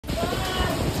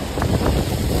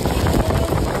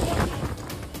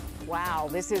Wow,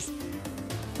 this is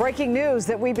breaking news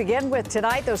that we begin with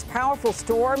tonight. Those powerful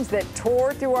storms that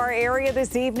tore through our area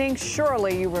this evening.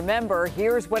 Surely you remember.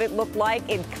 Here's what it looked like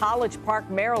in College Park,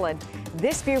 Maryland.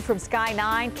 This view from Sky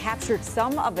 9 captured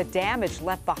some of the damage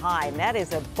left behind. That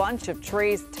is a bunch of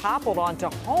trees toppled onto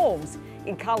homes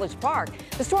in College Park.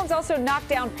 The storms also knocked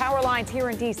down power lines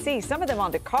here in D.C., some of them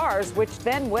onto cars, which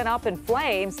then went up in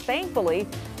flames. Thankfully,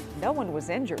 no one was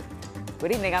injured.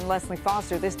 Good evening, I'm Leslie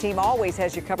Foster. This team always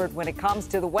has you covered when it comes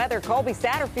to the weather. Colby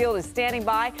Satterfield is standing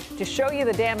by to show you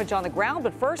the damage on the ground.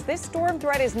 But first, this storm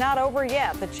threat is not over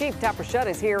yet. The chief, Tom Rashad,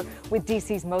 is here with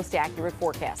D.C.'s most accurate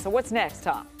forecast. So what's next,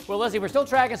 Tom? Well, Leslie, we're still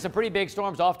tracking some pretty big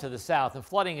storms off to the south, and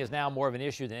flooding is now more of an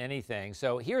issue than anything.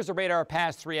 So here's the radar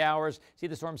past 3 hours. See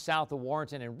the storms south of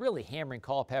Warrenton and really hammering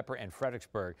Culpeper and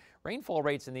Fredericksburg. Rainfall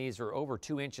rates in these are over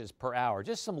 2 inches per hour.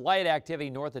 Just some light activity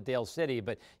north of Dale City,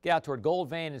 but get out toward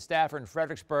Goldvein and Stafford and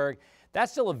Fredericksburg.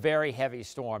 That's still a very heavy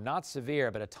storm, not severe,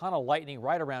 but a ton of lightning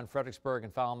right around Fredericksburg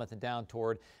and Falmouth and down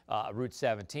toward Route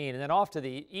 17. And then off to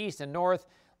the east and north,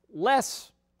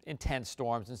 less intense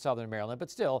storms in southern Maryland, but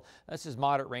still, this is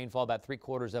moderate rainfall, about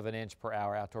 3/4 of an inch per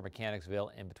hour out toward Mechanicsville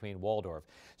in between Waldorf.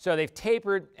 So they've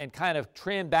tapered and kind of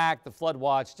trimmed back the flood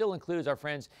watch. Still includes our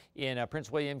friends in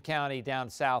Prince William County down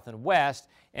south and west,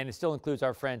 and it still includes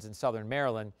our friends in southern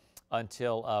Maryland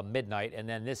until midnight. And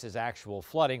then this is actual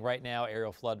flooding right now,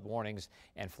 aerial flood warnings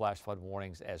and flash flood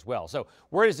warnings as well. So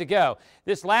where does it go?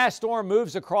 This last storm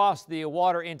moves across the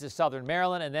water into southern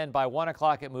Maryland, and then by 1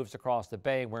 o'clock it moves across the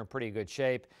bay, and we're in pretty good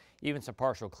shape. Even some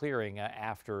partial clearing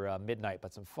after midnight,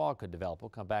 but some fog could develop. We'll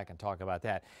come back and talk about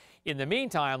that. In the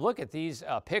meantime, look at these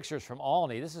pictures from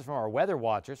Albany. This is from our weather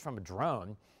watchers from a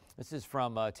drone. This is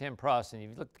from Tim Pruss, and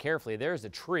if you look carefully, there's a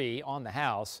tree on the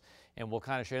house, and we'll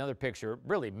kind of show you another picture.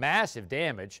 Really massive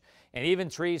damage, and even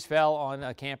trees fell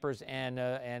on campers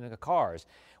and cars.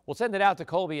 We'll send it out to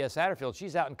Colby Satterfield.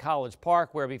 She's out in College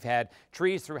Park, where we've had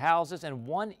trees through houses and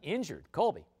one injured.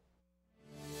 Colby.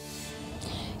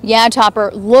 Yeah,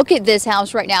 Topper, look at this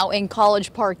house right now in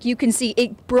College Park. You can see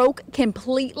it broke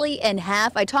completely in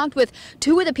half. I talked with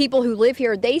two of the people who live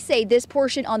here. They say this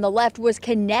portion on the left was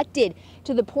connected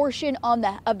to the portion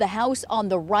of the house on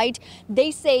the right. They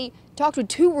say, talked with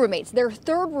two roommates. Their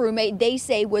third roommate, they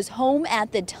say, was home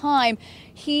at the time.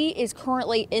 He is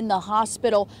currently in the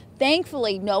hospital.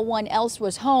 Thankfully, no one else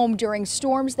was home during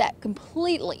storms that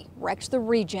completely wrecked the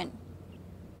region.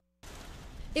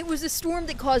 It was a storm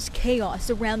that caused chaos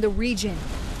around the region.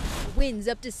 Winds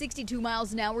up to 62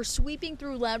 miles an hour sweeping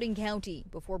through Loudoun County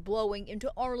before blowing into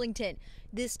Arlington.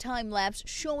 This time lapse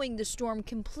showing the storm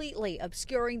completely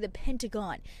obscuring the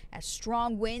Pentagon as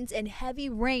strong winds and heavy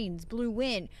rains blew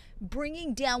in,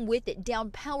 bringing down with it down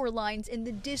power lines in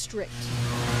the district.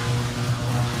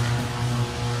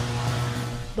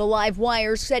 The live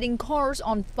wires setting cars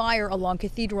on fire along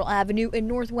Cathedral Avenue in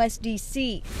northwest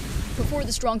D.C. before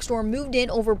the strong storm moved in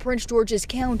over Prince George's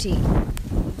County.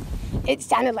 It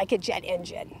sounded like a jet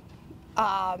engine.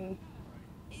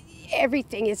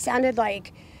 Everything. It sounded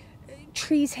like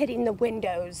trees hitting the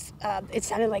windows. It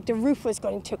sounded like the roof was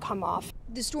going to come off.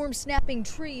 The storm snapping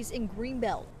trees in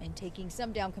Greenbelt and taking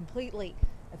some down completely.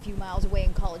 A few miles away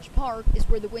in College Park is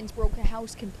where the winds broke a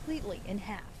house completely in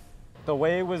half. The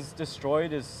way it was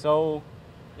destroyed is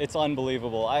it's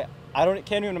unbelievable. I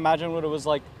can't even imagine what it was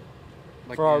like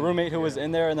for our roommate who was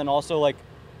in there, and then also like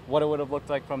what it would have looked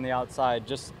like from the outside.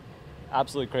 Just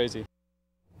absolutely crazy.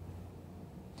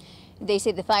 They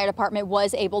say the fire department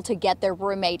was able to get their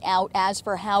roommate out. As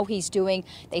for how he's doing,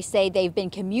 they say they've been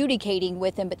communicating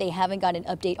with him, but they haven't got an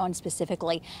update on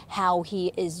specifically how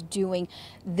he is doing.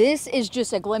 This is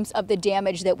just a glimpse of the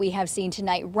damage that we have seen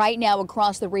tonight. Right now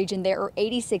across the region, there are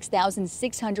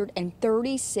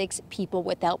 86,636 people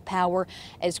without power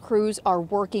as crews are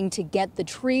working to get the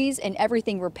trees and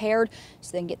everything repaired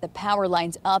so they can get the power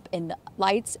lines up and the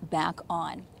lights back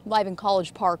on. Live in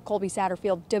College Park, Colby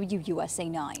Satterfield,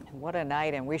 WUSA 9. What a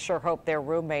night, and we sure hope their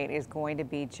roommate is going to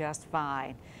be just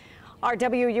fine. Our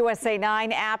WUSA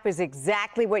 9 app is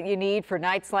exactly what you need for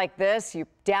nights like this. You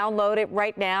download it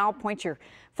right now, point your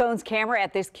phone's camera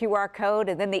at this QR code,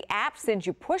 and then the app sends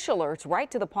you push alerts right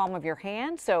to the palm of your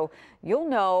hand, so you'll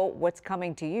know what's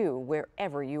coming to you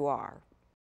wherever you are.